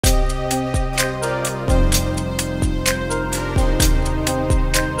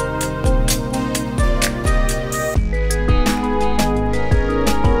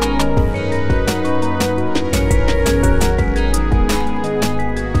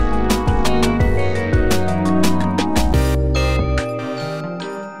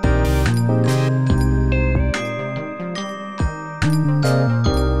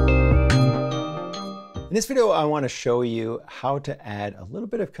In this video, I want to show you how to add a little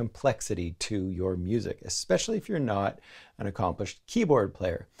bit of complexity to your music, especially if you're not an accomplished keyboard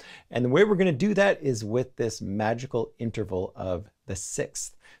player. And the way we're going to do that is with this magical interval of the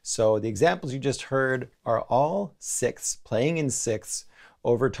sixth. So the examples you just heard are all sixths, playing in sixths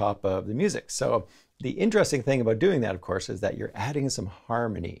over top of the music. So the interesting thing about doing that, of course, is that you're adding some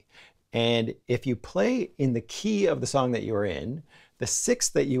harmony. And if you play in the key of the song that you're in, the sixths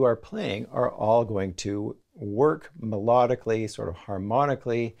that you are playing are all going to work melodically, sort of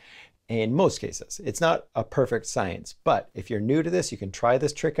harmonically, in most cases. It's not a perfect science, but if you're new to this, you can try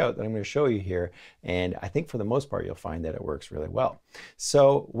this trick out that I'm going to show you here, and I think for the most part, you'll find that it works really well.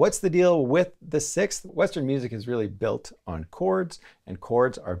 So what's the deal with the sixth? Western music is really built on chords, and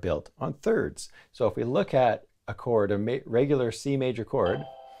chords are built on thirds. So if we look at a chord, a regular C major chord,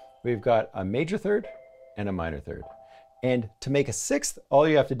 we've got a major third and a minor third. And to make a sixth, all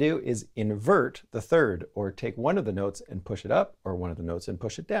you have to do is invert the third, or take one of the notes and push it up, or one of the notes and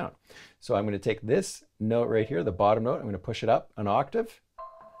push it down. So I'm going to take this note right here, the bottom note, I'm going to push it up an octave,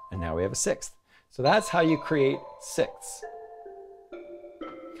 and now we have a sixth. So that's how you create sixths.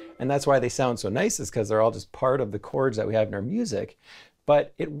 And that's why they sound so nice, is because they're all just part of the chords that we have in our music.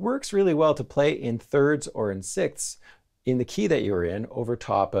 But it works really well to play in thirds or in sixths in the key that you're in over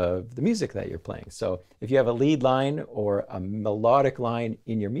top of the music that you're playing. So if you have a lead line or a melodic line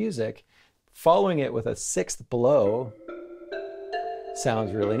in your music, following it with a sixth below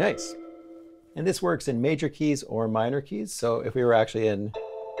sounds really nice. And this works in major keys or minor keys. So if we were actually in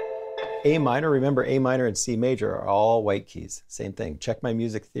A minor, remember A minor and C major are all white keys. Same thing. Check my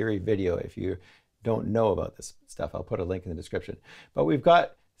music theory video if you don't know about this stuff. I'll put a link in the description. But we've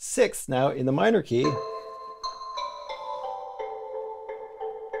got sixths now in the minor key.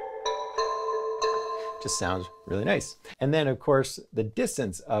 Just sounds really nice. And then of course, the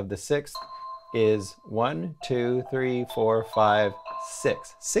distance of the sixth is 1, 2, 3, 4, 5,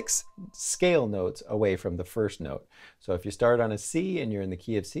 6. 6 scale notes away from the first note. So if you start on a C and you're in the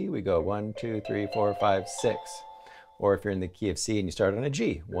key of C, we go 1, 2, 3, 4, 5, 6. Or if you're in the key of C and you start on a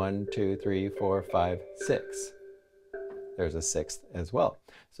G, 1, 2, 3, 4, 5, 6. There's a sixth as well.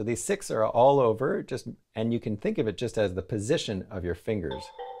 So these sixths are all over, and you can think of it just as the position of your fingers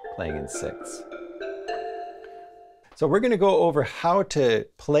playing in sixths. So we're going to go over how to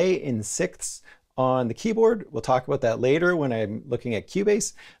play in sixths on the keyboard. We'll talk about that later when I'm looking at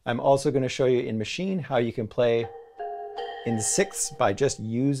Cubase. I'm also going to show you in Maschine how you can play in sixths by just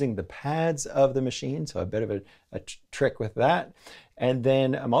using the pads of the machine. So a bit of a trick with that. And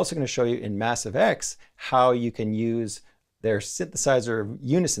then I'm also going to show you in Massive X how you can use their synthesizer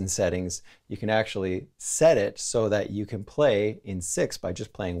unison settings. You can actually set it so that you can play in sixths by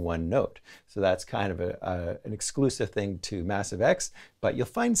just playing one note. So that's kind of an exclusive thing to Massive X, but you'll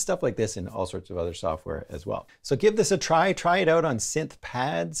find stuff like this in all sorts of other software as well. So give this a try. Try it out on synth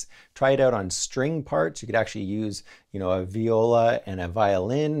pads. Try it out on string parts. You could actually use, a viola and a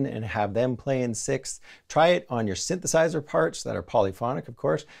violin and have them play in sixths. Try it on your synthesizer parts that are polyphonic, of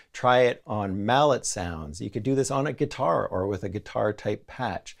course. Try it on mallet sounds. You could do this on a guitar or with a guitar type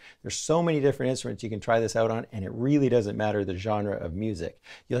patch. There's so many different instruments you can try this out on, and it really doesn't matter the genre of music.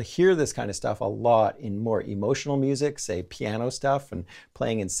 You'll hear this kind of stuff a lot in more emotional music, say piano stuff and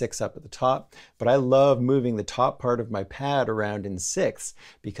playing in sixths up at the top. But I love moving the top part of my pad around in sixths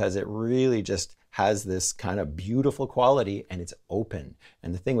because it really just has this kind of beautiful quality, and it's open.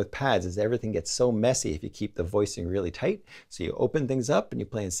 And the thing with pads is everything gets so messy if you keep the voicing really tight. So you open things up and you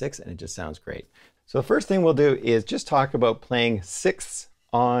play in sixths and it just sounds great. So the first thing we'll do is just talk about playing sixths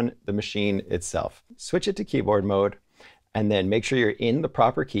on the machine itself. Switch it to keyboard mode and then make sure you're in the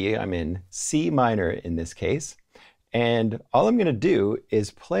proper key. I'm in C minor in this case. And all I'm going to do is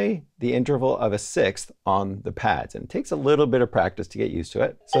play the interval of a sixth on the pads. And it takes a little bit of practice to get used to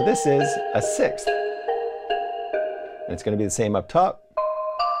it. So this is a sixth. And it's going to be the same up top.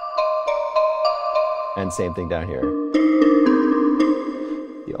 And same thing down here.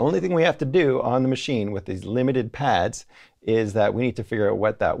 The only thing we have to do on the machine with these limited pads is that we need to figure out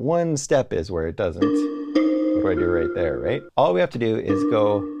what that one step is where it doesn't. What do I do right there, right? All we have to do is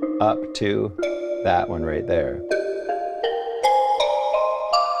go up to that one right there.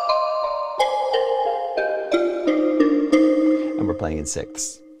 And we're playing in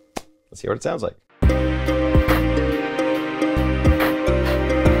sixths. Let's see what it sounds like.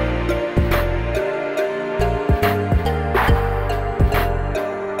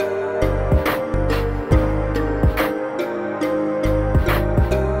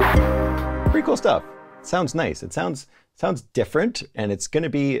 Pretty cool stuff. It sounds nice. It sounds sounds different, and it's going to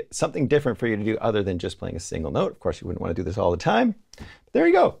be something different for you to do other than just playing a single note. Of course, you wouldn't want to do this all the time. But there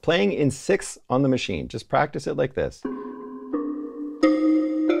you go, playing in 6 on the machine. Just practice it like this.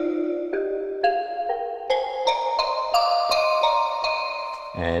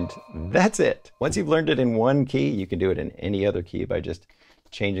 And that's it. Once you've learned it in one key, you can do it in any other key by just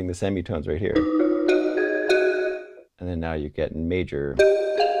changing the semitones right here. And then now you get major.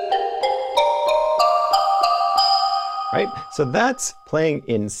 Right? So that's playing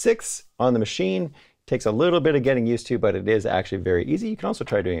in 6 on the machine. Takes a little bit of getting used to, but it is actually very easy. You can also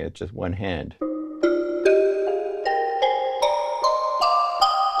try doing it with just one hand.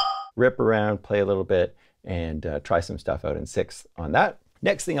 Rip around, play a little bit, and try some stuff out in 6 on that.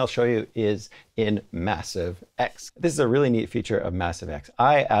 Next thing I'll show you is in Massive X. This is a really neat feature of Massive X.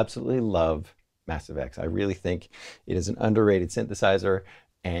 I absolutely love Massive X. I really think it is an underrated synthesizer,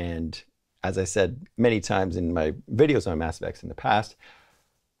 and as I said many times in my videos on Massive X in the past,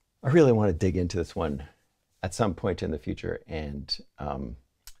 I really want to dig into this one at some point in the future and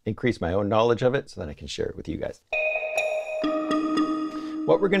increase my own knowledge of it so that I can share it with you guys.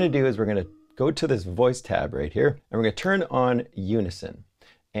 What we're going to do is we're going to go to this voice tab right here, and we're going to turn on unison.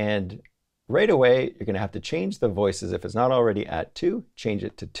 And right away, you're going to have to change the voices. If it's not already at 2, change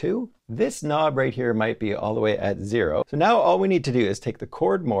it to 2. This knob right here might be all the way at 0. So now all we need to do is take the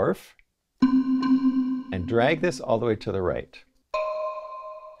chord morph and drag this all the way to the right.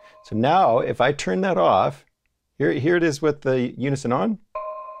 So now if I turn that off, here it is with the unison on.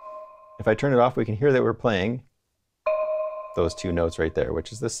 If I turn it off, we can hear that we're playing those 2 notes right there,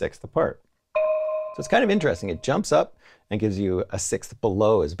 which is the 6th apart. So it's kind of interesting. It jumps up and gives you a 6th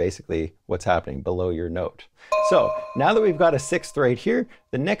below is basically what's happening below your note. So now that we've got a 6th right here,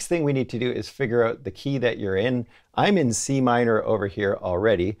 the next thing we need to do is figure out the key that you're in. I'm in C minor over here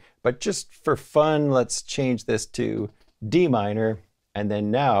already, but just for fun, let's change this to D minor. And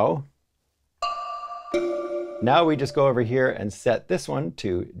then now we just go over here and set this one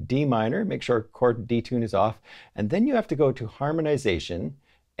to D minor, make sure chord detune is off. And then you have to go to harmonization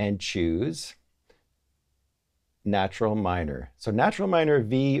and choose natural minor. So natural minor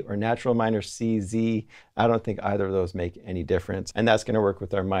V or natural minor CZ, I don't think either of those make any difference. And that's going to work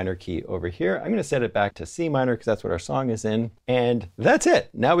with our minor key over here. I'm going to set it back to C minor because that's what our song is in. And that's it.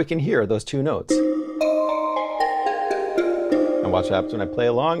 Now we can hear those 2 notes. And watch what happens when I play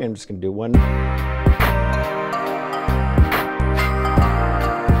along. I'm just going to do one.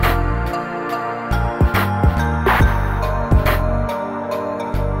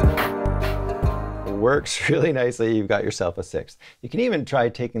 Works really nicely. You've got yourself a 6th. You can even try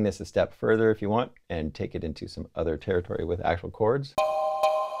taking this a step further if you want and take it into some other territory with actual chords.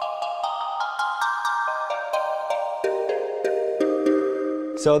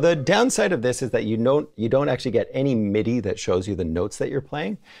 So the downside of this is that you don't actually get any MIDI that shows you the notes that you're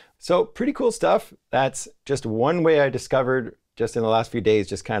playing. So pretty cool stuff. That's just one way I discovered just in the last few days,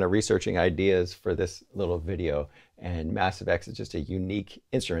 just kind of researching ideas for this little video. And Massive X is just a unique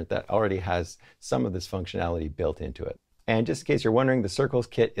instrument that already has some of this functionality built into it. And just in case you're wondering, the Circles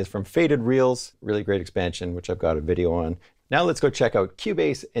kit is from Faded Reels, really great expansion, which I've got a video on. Now let's go check out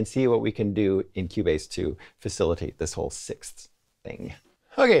Cubase and see what we can do in Cubase to facilitate this whole 6th thing.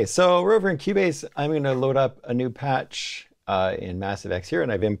 Okay, so we're over in Cubase. I'm going to load up a new patch in Massive X here,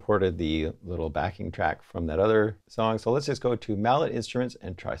 and I've imported the little backing track from that other song. So let's just go to Mallet Instruments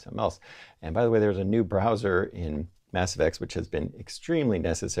and try something else. And by the way, there's a new browser in Massive X, which has been extremely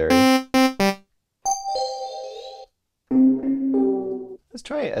necessary. Let's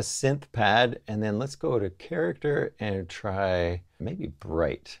try a synth pad, and then let's go to character and try maybe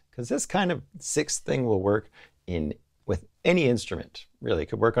bright, because this kind of 6th thing will work with any instrument, really. It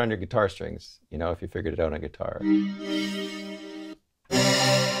could work on your guitar strings, you know, if you figured it out on guitar.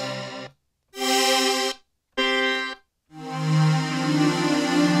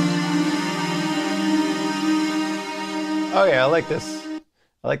 Okay, I like this.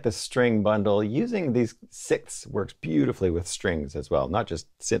 I like the string bundle. Using these 6ths works beautifully with strings as well, not just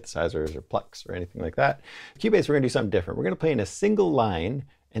synthesizers or plucks or anything like that. Cubase, we're going to do something different. We're going to play in a single line,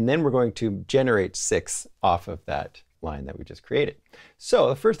 and then we're going to generate 6 off of that line that we just created. So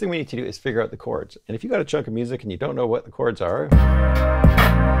the first thing we need to do is figure out the chords. And if you got a chunk of music and you don't know what the chords are,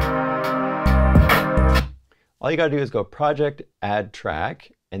 all you got to do is go Project, Add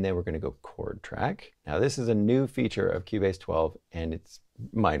Track, and then we're going to go Chord Track. Now this is a new feature of Cubase 12, and it's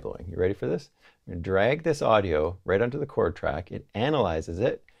mind-blowing. You ready for this? I'm going to drag this audio right onto the chord track. It analyzes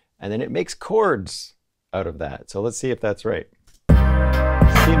it, and then it makes chords out of that. So let's see if that's right. C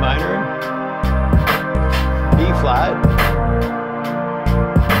minor, B flat,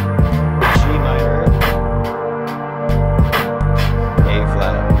 G minor,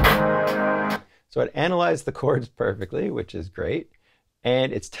 analyzed the chords perfectly, which is great.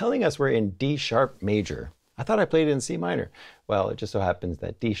 And it's telling us we're in D sharp major. I thought I played it in C minor. Well, it just so happens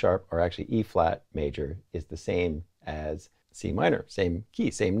that D sharp, or actually E flat major, is the same as C minor, same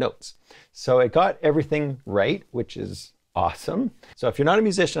key, same notes. So it got everything right, which is awesome. So if you're not a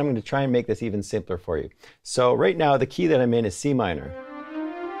musician, I'm going to try and make this even simpler for you. So right now, the key that I'm in is C minor.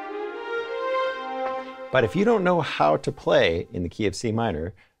 But if you don't know how to play in the key of C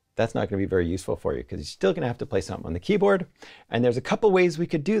minor, that's not going to be very useful for you, because you're still going to have to play something on the keyboard. And there's a couple ways we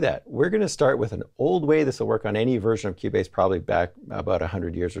could do that. We're going to start with an old way. This will work on any version of Cubase, probably back about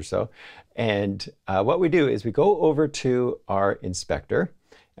 100 years or so. And what we do is we go over to our inspector,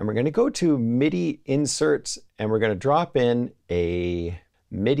 and we're going to go to MIDI inserts, and we're going to drop in a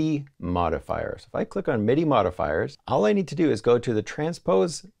MIDI modifier. So if I click on MIDI modifiers, all I need to do is go to the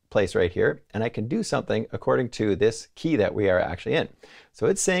transpose place right here, and I can do something according to this key that we are actually in. So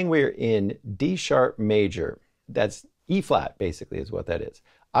it's saying we're in D sharp major. That's E flat, basically, is what that is.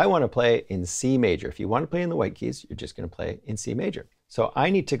 I want to play in C major. If you want to play in the white keys, you're just going to play in C major. So I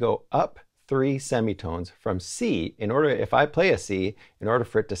need to go up 3 semitones from C in order, if I play a C, in order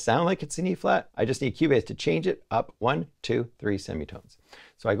for it to sound like it's an E flat, I just need Cubase to change it up 1, 2, 3 semitones.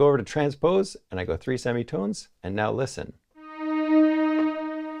 So I go over to transpose and I go 3 semitones, and now listen.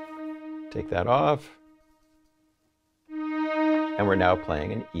 Take that off, and we're now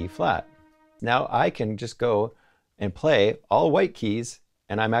playing an E flat. Now I can just go and play all white keys,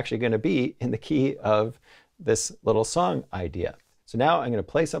 and I'm actually going to be in the key of this little song idea. So now I'm going to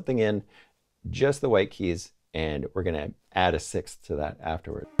play something in just the white keys, and we're going to add a 6th to that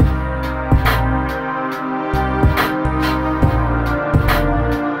afterward.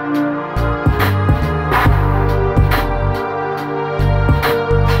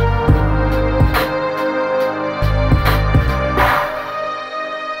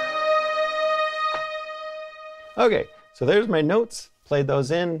 Okay, so there's my notes, played those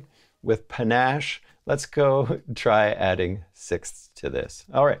in with panache. Let's go try adding 6ths to this.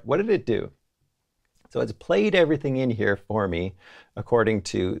 All right, what did it do? So it's played everything in here for me according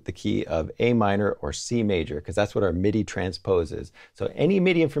to the key of A minor or C major, because that's what our MIDI transpose is. So any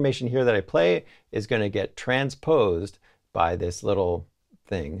MIDI information here that I play is going to get transposed by this little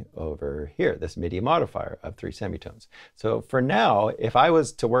thing over here, this MIDI modifier of 3 semitones. So for now, if I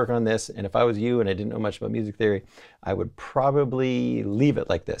was to work on this, and if I was you and I didn't know much about music theory, I would probably leave it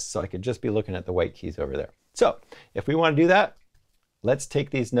like this, so I could just be looking at the white keys over there. So if we want to do that, let's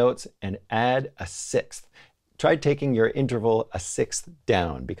take these notes and add a 6th. Try taking your interval a 6th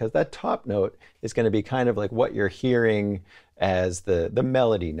down, because that top note is going to be kind of like what you're hearing as the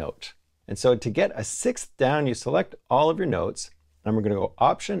melody note. And so to get a 6th down, you select all of your notes, and we're going to go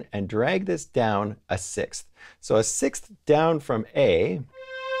Option and drag this down a 6th. So a 6th down from A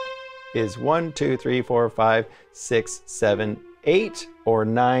is 1, 2, 3, 4, 5, 6, 7, 8, or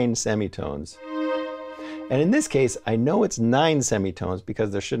 9 semitones. And in this case, I know it's 9 semitones because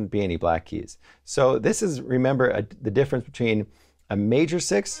there shouldn't be any black keys. So this is, remember, the difference between a major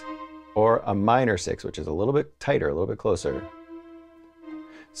 6 or a minor 6, which is a little bit tighter, a little bit closer.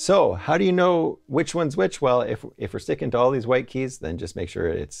 So how do you know which one's which? Well, if we're sticking to all these white keys, then just make sure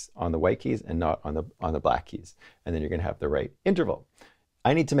it's on the white keys and not on the black keys. And then you're going to have the right interval.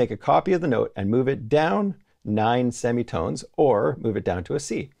 I need to make a copy of the note and move it down 9 semitones, or move it down to a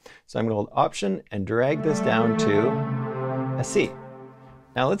C. So I'm going to hold Option and drag this down to a C.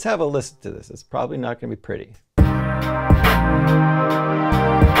 Now let's have a listen to this. It's probably not going to be pretty.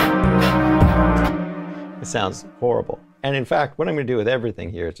 It sounds horrible. And in fact, what I'm going to do with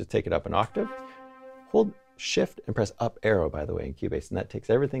everything here is just take it up an octave. Hold Shift and press up arrow, by the way, in Cubase, and that takes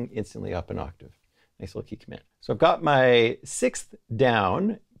everything instantly up an octave. Nice little key command. So I've got my 6th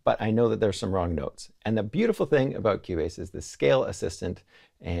down, but I know that there's some wrong notes. And the beautiful thing about Cubase is the Scale Assistant,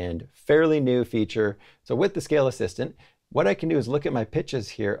 and fairly new feature. So with the Scale Assistant, what I can do is look at my pitches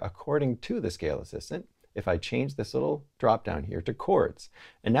here according to the Scale Assistant. If I change this little drop down here to chords,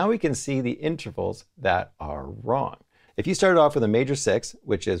 and now we can see the intervals that are wrong. If you started off with a major 6,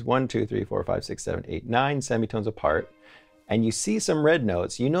 which is 1, 2, 3, 4, 5, 6, 7, 8, 9 semitones apart, and you see some red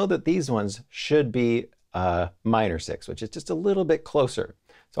notes, you know that these ones should be a minor 6, which is just a little bit closer.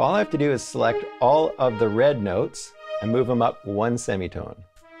 So all I have to do is select all of the red notes and move them up 1 semitone.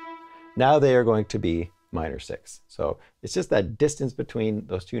 Now they are going to be minor 6. So it's just that distance between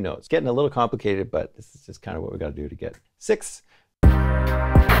those two notes. Getting a little complicated, but this is just kind of what we got to do to get 6.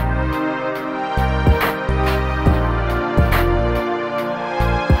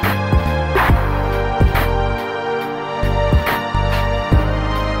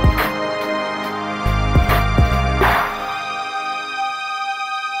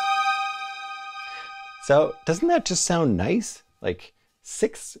 So doesn't that just sound nice? Like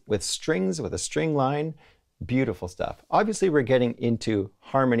sixths with strings, with a string line. Beautiful stuff. Obviously, we're getting into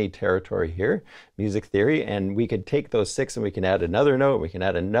harmony territory here, music theory, and we could take those six and we can add another note, we can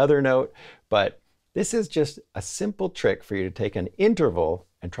add another note, but this is just a simple trick for you to take an interval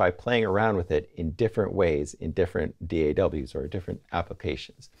and try playing around with it in different ways, in different DAWs or different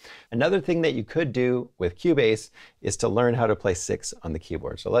applications. Another thing that you could do with Cubase is to learn how to play six on the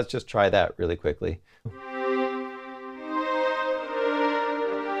keyboard. So let's just try that really quickly.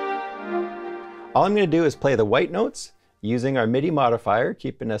 All I'm going to do is play the white notes using our MIDI modifier,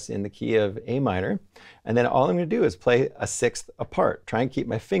 keeping us in the key of A minor. And then all I'm going to do is play a sixth apart. Try and keep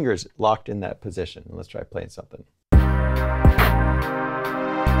my fingers locked in that position. Let's try playing something.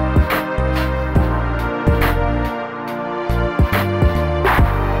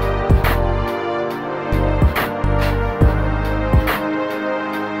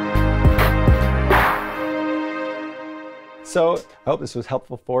 So I hope this was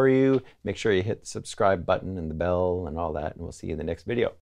helpful for you. Make sure you hit the subscribe button and the bell and all that, and we'll see you in the next video.